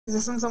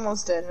This one's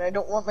almost dead, and I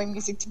don't want my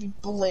music to be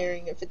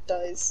blaring if it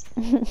dies.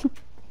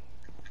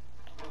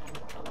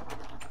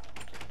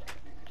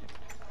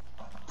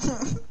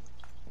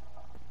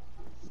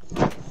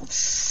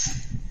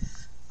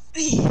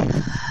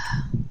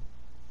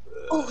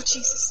 Oh,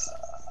 Jesus.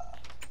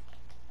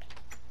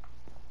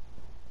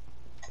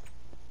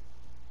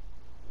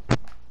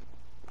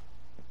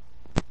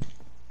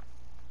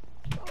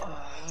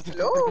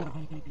 Hello?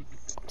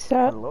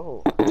 Stop.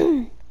 Hello.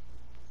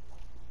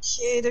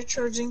 Okay, they're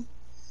charging.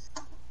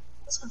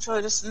 This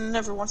controller just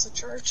never wants to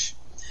charge.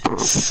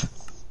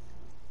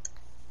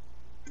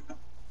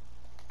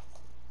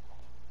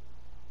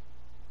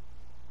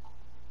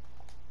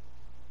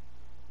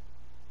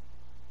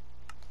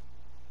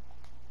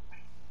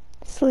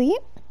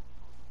 Sleep?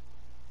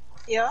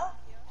 Yeah?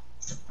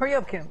 Hurry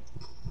up, Kim.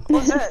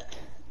 What's that?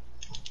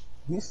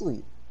 You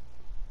sleep.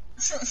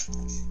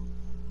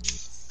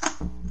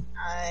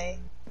 Hi.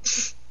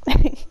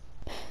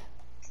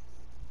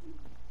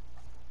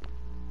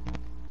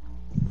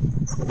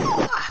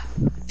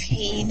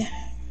 Pain.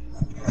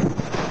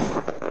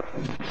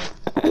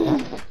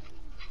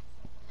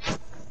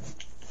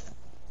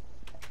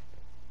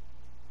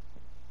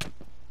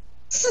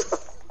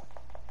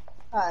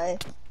 Hi.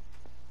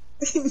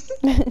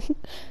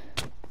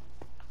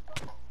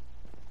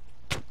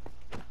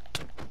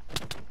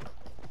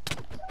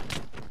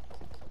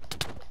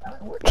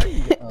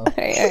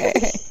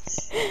 Alright.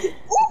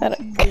 I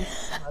don't... I'm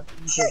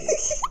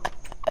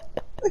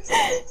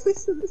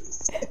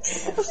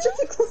trying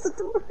to close the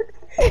door.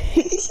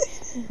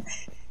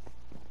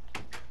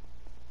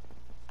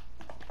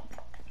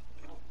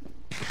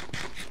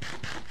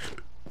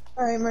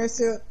 Alright,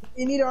 Marcio.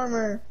 You need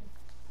armor.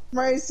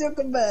 Marcio,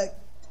 come back.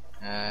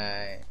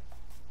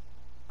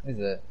 What is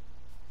it?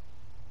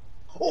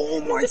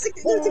 Oh,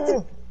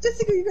 Marcio!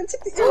 Jessica, you gotta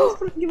take the arrows,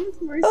 put it, give them to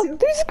Marcio. Oh,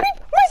 there's a creep!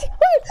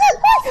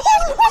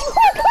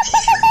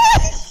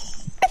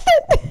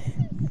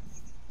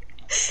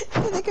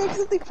 I think I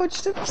accidentally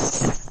punched him.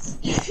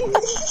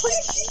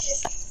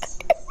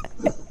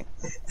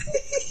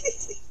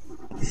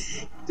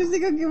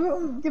 Jessica, give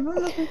him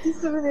the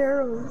 57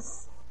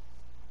 arrows.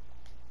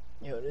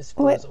 Yo, this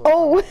What?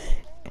 Oh!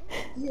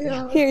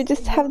 Yeah. Here,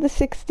 just have the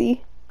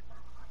 60.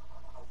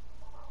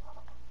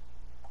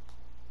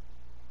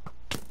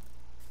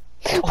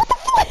 What the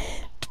fuck?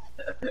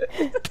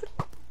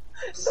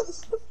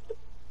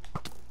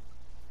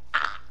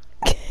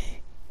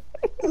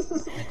 I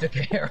took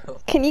an arrow.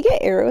 Can you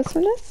get arrows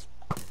from this?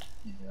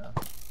 Yeah.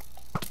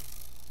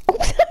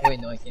 Wait,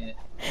 no, I can't.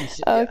 You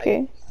should- Oh, yeah,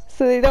 okay.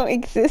 So they don't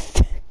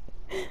exist.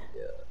 Yeah.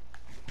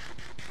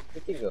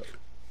 Where can you go?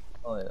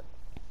 Oh, yeah.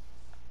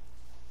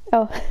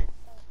 Oh.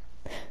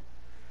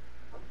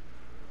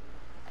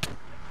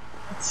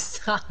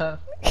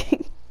 Stop.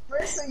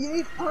 Marcio, you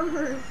need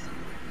armor.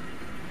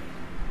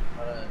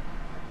 Hold on.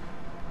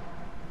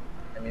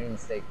 I made a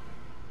mistake.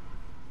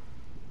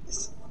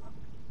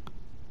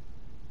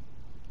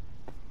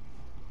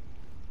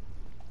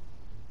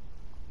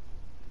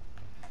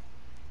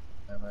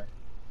 Alright.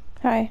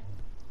 Hi.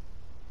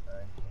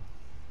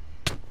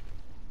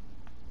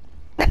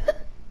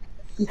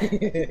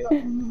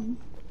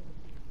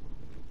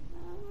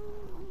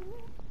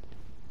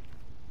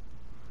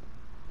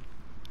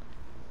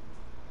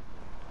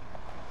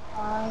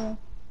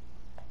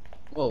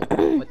 Whoa,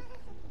 what?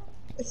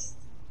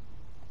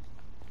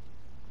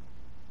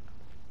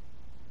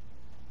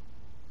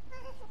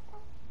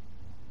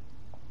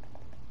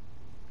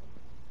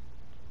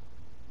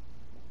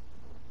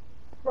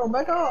 Bro,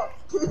 back off.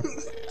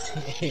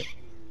 You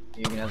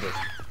can have this.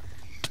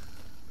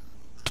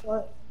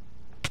 What?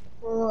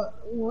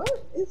 What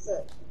is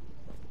that?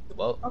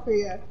 Well,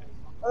 Okay, yeah.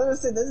 I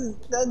was gonna say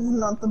that's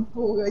not the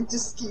bow I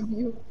just gave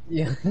you.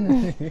 yeah.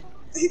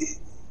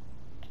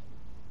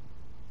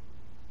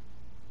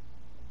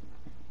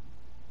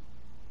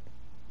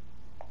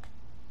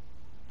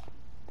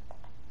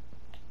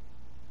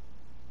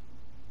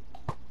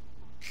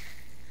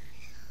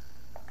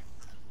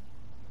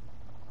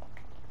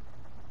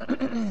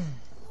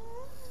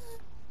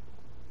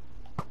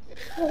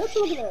 Oh, what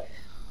you looking at?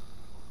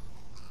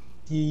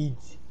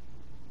 Deeds.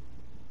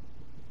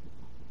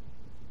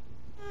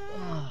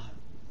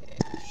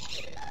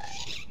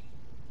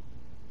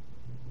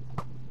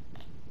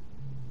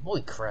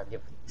 Holy crap, you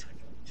have a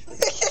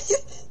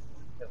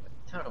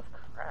ton of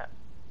crap.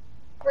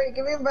 Wait,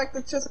 give me back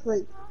the chest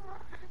plate.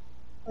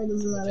 Oh, it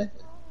doesn't matter.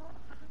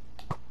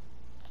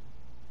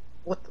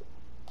 What the?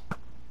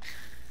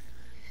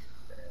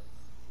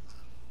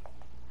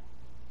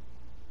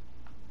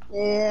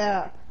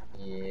 Yeah.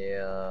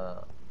 Yeah.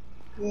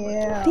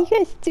 Yeah. What are you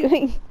guys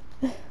doing?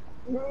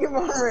 Come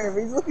on, Ram.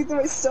 He's looking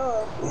through my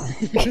stuff.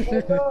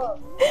 Hold up.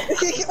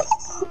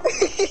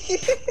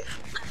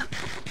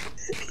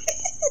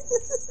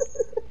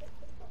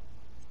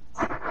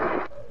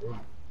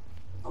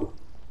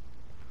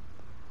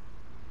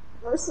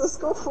 Let's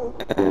go for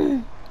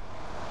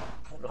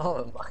Hold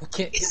on, I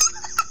can't.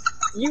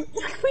 You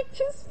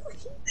just.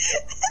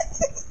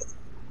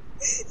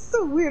 It's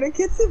so weird. I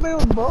can't see my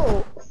own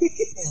bow.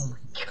 Oh my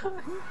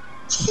god.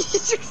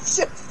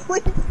 You're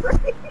definitely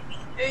free.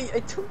 Hey, I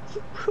told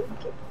you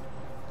broke it.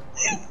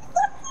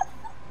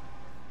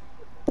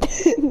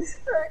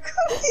 Alright,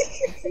 come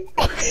here.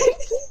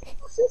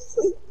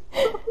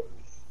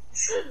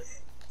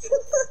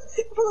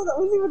 Oh, that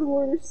was even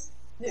worse.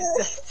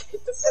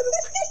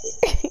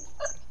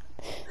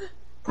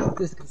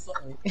 This consult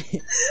me.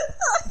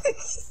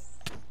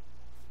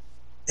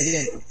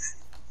 Again.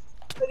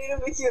 I need to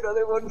make you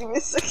another one. Give me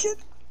a second.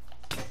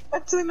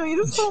 Actually, no,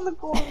 you just put on the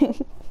corner.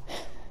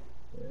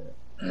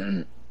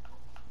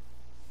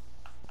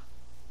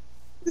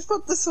 Just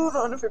put this one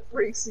on if it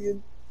breaks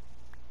again.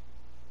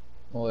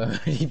 Oh, I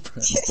already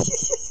broke.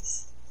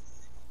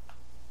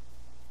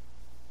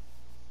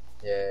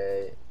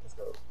 Yay. Let's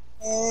go.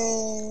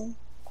 Hey.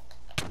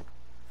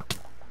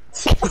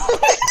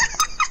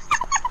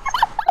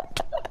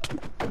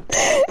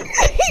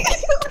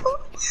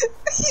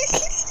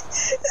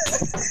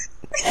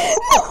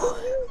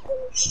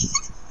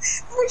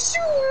 My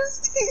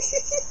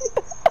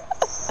shoes!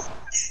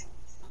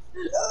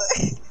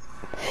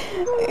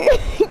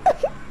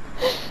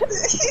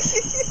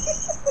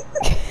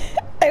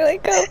 I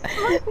like how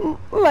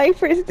my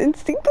first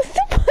instinct was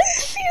to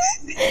punch you,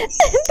 and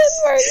then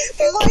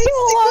Mauricio came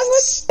along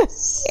with the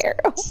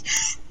arrow.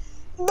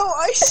 No,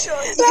 I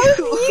shot you! That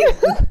was you!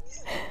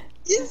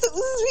 Yes, it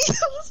was me!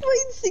 That was my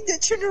instinct. I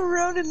turned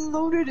around and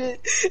loaded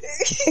it.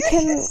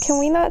 Can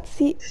we not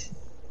see?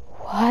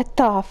 What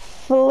the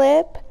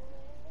flip?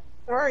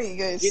 Where are you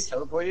guys? Did you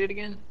teleport it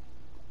again?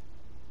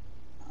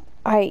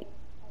 I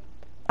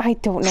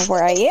don't know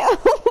where I am.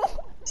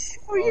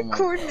 What are your my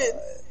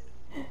coordinates?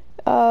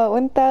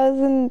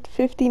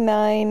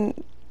 1059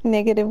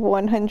 negative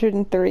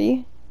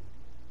 103.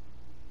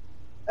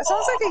 That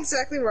sounds like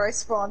exactly where I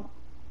spawned.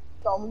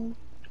 Dummy.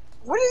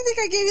 What do you think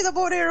I gave you the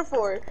bow and arrow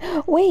for?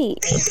 Wait,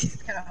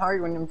 It's kind of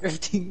hard when I'm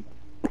drifting.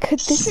 could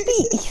this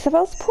be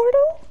Isabel's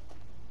portal?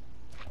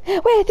 Wait,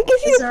 I think I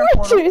see Is the there a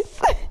portal?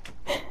 fortress.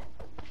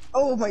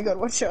 Oh my god,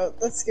 watch out.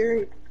 That's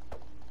scary.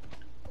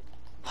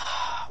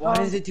 Why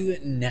does it do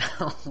it now?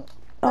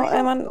 Oh,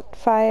 I'm on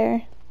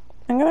fire.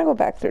 I'm gonna go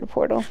back through the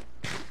portal.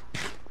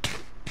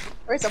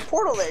 There's a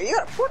portal there. You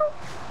got a portal?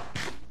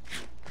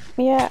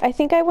 Yeah, I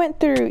think I went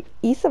through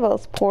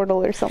Isabel's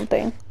portal or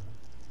something.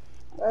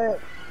 Alright.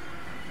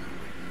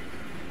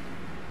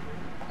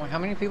 Wait, how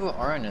many people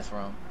are in this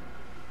room?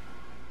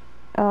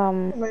 How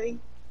many?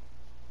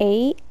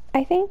 8,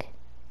 I think?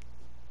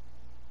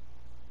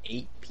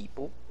 8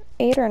 people?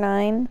 8 or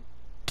 9.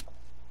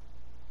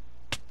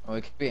 Oh,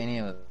 it could be any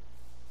of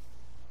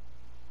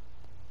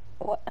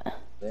What?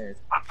 theirs.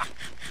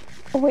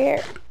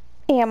 Where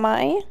am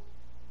I?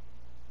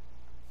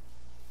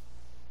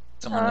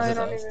 Someone I else's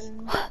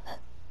don't house.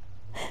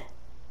 even...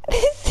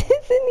 This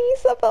is in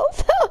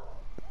Isabel's house.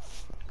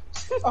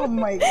 Oh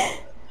my god.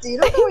 Do you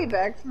know the way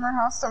back from our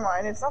house to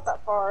mine? It's not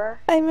that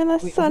far. I'm in a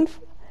Wait, sun. Dude,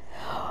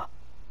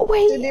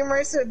 Wait,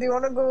 Marissa, do you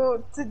want to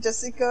go to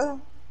Jessica?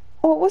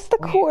 what was the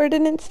Wait.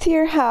 coordinates to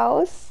your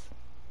house?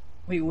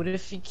 Wait, what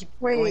if you keep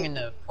Wait. going in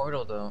the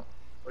portal though?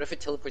 What if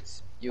it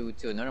teleports you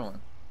to another one?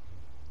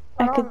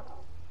 I could.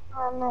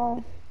 I don't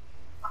know.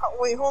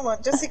 Wait, hold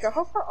on. Jessica,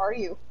 how far are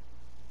you?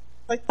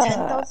 Like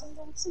 10,000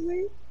 blocks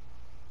away?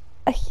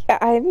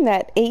 I'm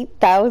at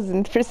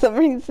 8,000 for some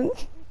reason.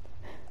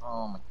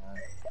 Oh my god.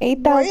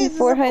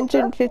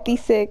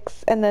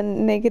 8,456 and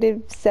then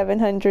negative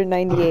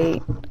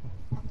 798.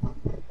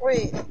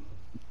 Wait.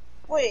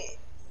 Wait.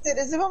 Did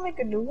Isabel make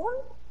a new one?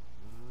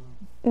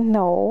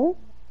 No.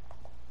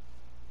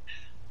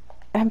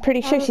 I'm pretty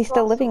sure is she's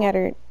still living at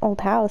her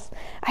old house.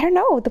 I don't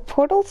know, the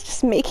portal's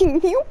just making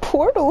new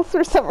portals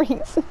for some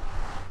reason.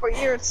 But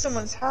you're at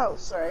someone's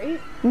house, right?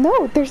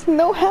 No, there's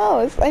no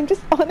house. I'm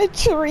just on a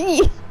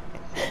tree.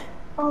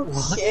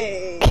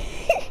 Okay.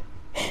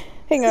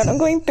 Hang on, I'm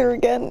going through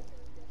again.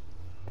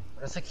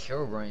 That's like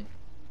Herobrine.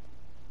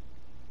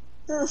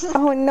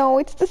 Oh no,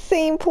 it's the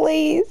same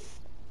place.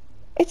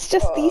 It's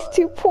just these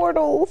two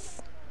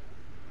portals.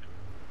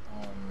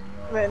 Oh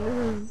no. Man, this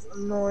is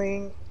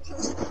annoying.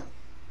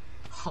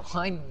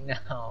 Why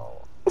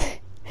now?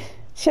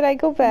 Should I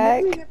go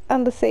back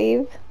on the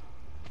save?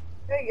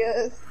 I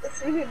guess.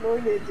 It's really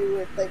annoying to do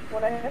it. Like,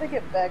 when I had to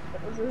get back,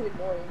 that was really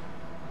annoying.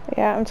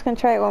 Yeah, I'm just gonna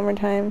try it one more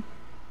time.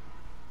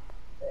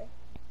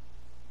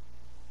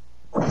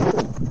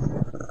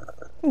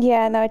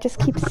 Yeah, no, it just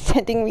keeps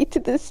sending me to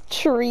this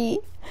tree.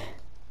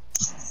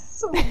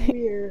 So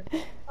weird.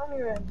 I don't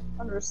even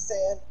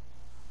understand.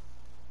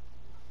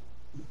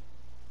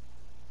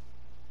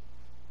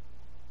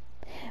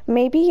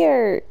 Maybe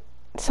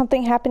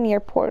something happened to your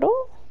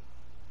portal?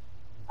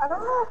 I don't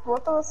know if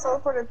both of us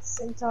teleported at the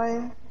same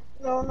time.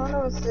 No, none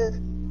of us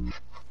did.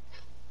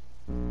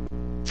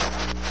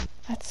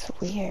 That's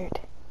weird.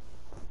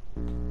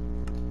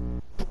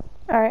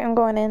 Alright, I'm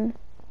going in.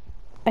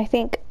 I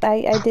think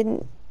I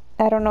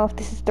don't know if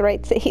this is the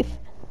right save.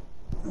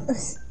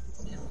 Because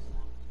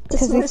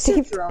We're we've still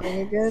saved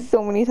drowning again.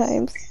 so many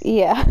times.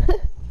 Yeah.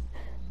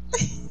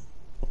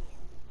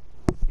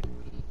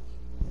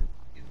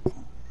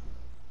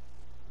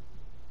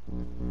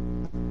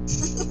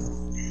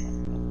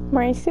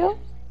 Mauricio?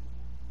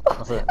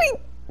 What's up? Wait.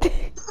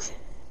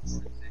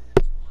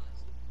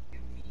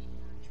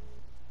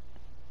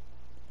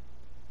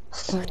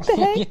 What the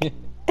heck?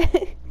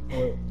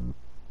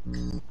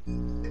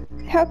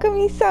 How come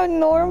you sound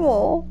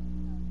normal?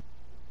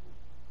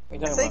 What are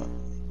you It's talking like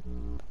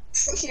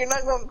about? you're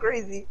not going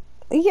crazy.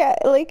 Yeah,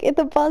 like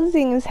the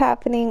buzzing is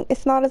happening.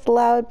 It's not as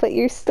loud, but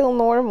you're still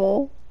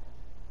normal.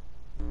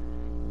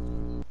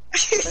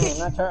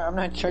 Man, I'm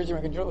not charging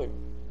my controller.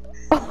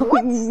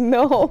 Oh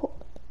no.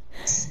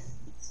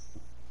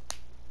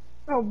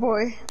 Oh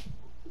boy.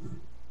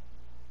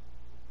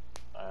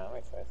 Let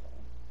me try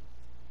something.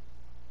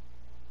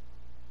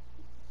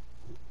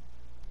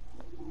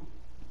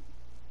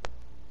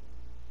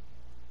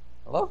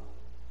 Hello?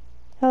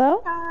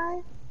 Hello?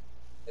 Hi.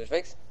 There's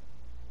fakes?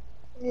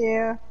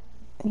 Yeah.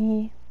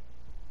 Yeah.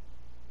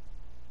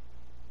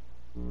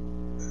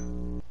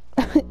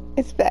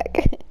 It's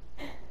back.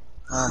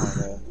 Oh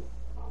my god.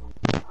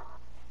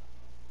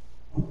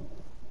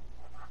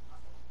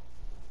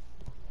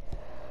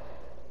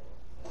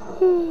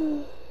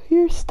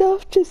 Your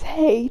stuff just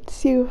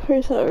hates you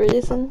for some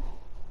reason.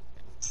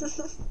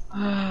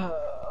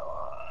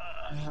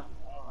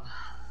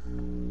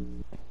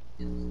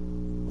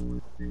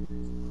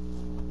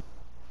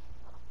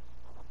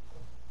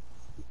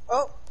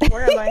 Oh,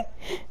 where am I?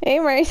 Hey,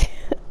 Marcy.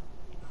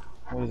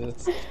 What is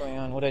this? What's going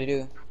on? What did I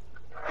do?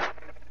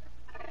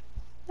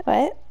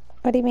 What?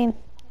 What do you mean?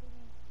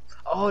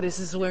 Oh, this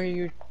is where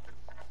you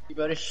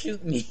better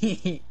shoot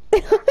me.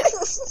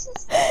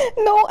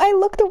 No, I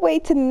looked away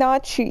to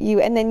not shoot you,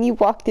 and then you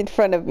walked in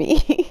front of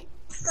me.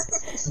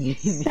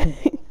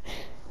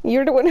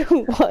 You're the one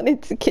who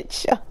wanted to get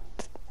shot.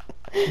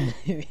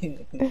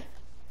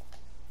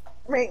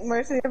 Wait,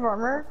 Mercy of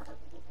armor?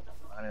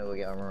 I know we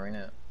got armor right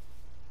now.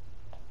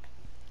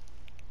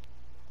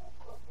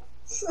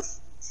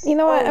 You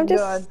know what? Oh,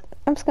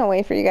 I'm just gonna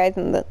wait for you guys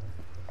in the.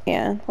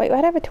 Yeah. Wait, why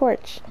do I have a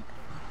torch?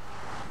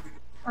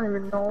 I don't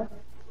even know.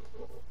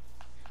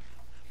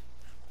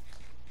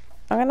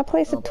 I'm gonna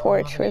place a Oh, but I'm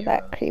torch not where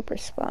gonna that creeper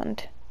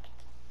spawned.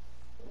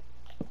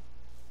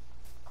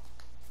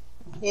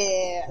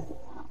 Yeah.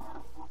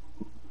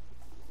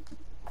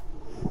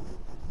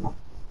 What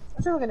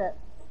you looking at?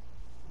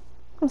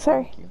 I'm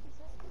sorry.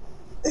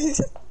 Thank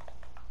you.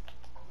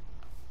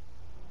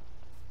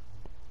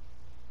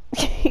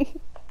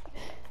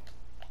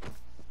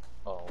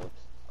 Oh,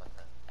 whoops.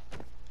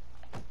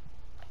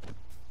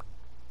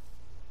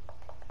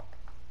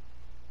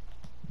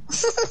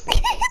 It's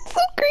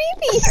so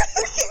creepy.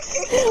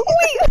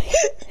 Wait,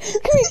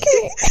 come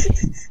here.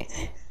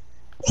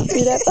 Do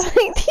that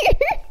behind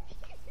here.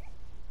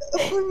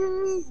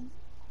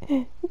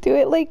 Do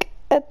it like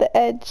at the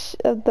edge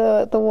of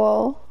the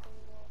wall.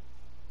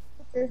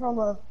 Okay, hold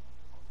on.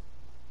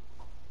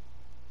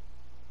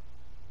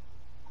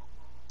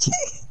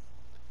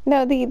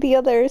 No, the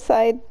other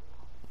side,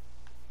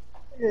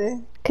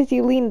 Okay. cause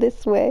you lean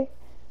this way.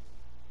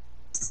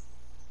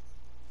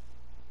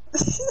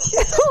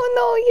 Oh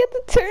no, you have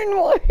to turn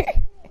more.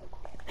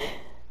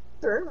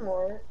 Turn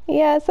more.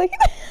 Yeah, it's like.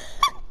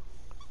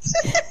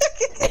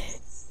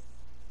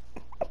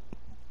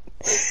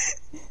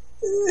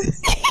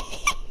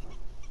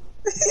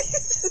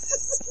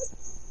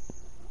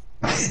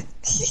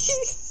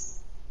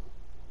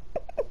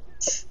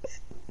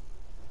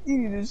 You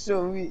need to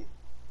show me.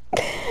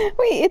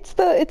 Wait, it's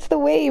the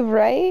wave,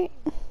 right?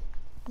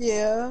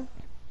 Yeah.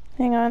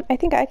 Hang on, I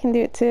think I can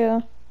do it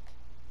too.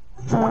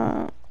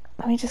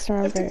 Let me just I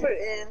have to remember. put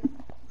it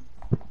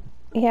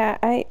in. Yeah,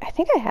 I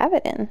think I have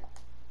it in.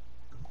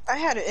 I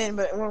had it in,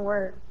 but it won't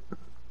work.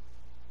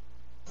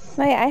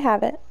 Oh yeah, I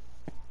have it.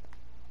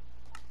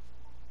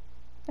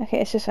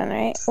 Okay, it's just on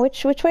right.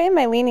 Which way am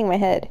I leaning my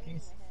head?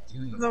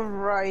 The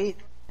right.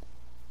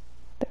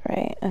 The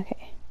right.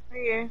 Okay.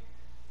 Okay.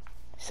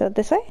 So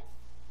this way?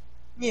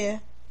 Yeah.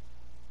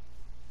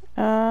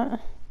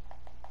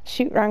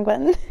 Shoot, wrong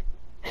button.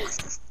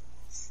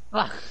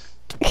 Ah.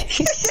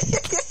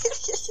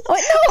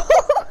 What? No!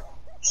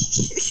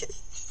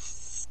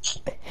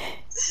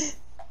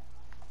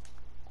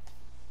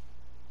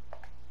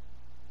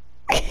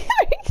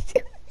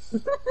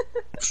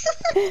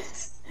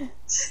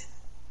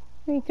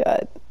 Oh my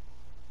god.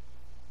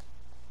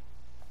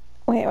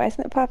 Wait, why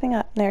isn't it popping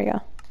up? There we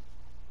go.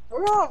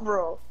 We're on,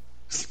 bro.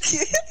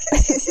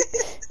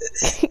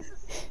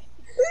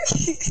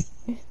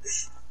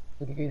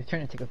 Look at you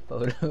trying to take a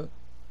photo.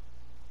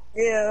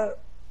 Yeah.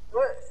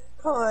 What?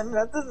 Hold on,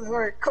 that doesn't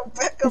work. Go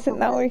back up. Is it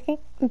not working?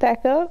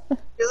 Back up?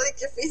 You're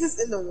like, your face is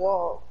in the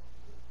wall.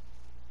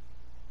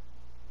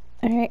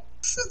 Alright.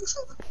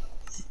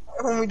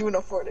 When we doing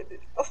a photo, dude.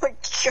 Oh my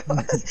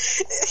god.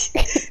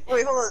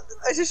 Wait, hold on.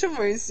 I should show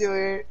Mauricio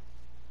here.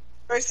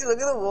 Mauricio, look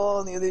at the wall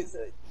on the other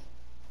side.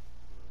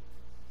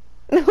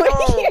 No,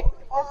 Oh,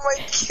 oh my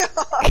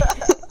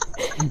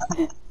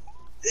god.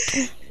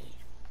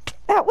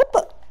 Ah, what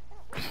the?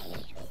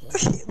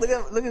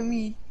 Look at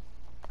me.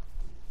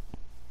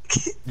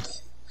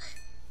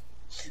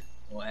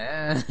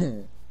 Wow.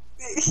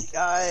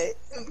 Alright.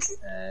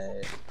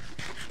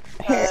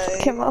 Here,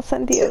 Kim, I'll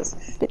send you a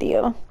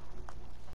video.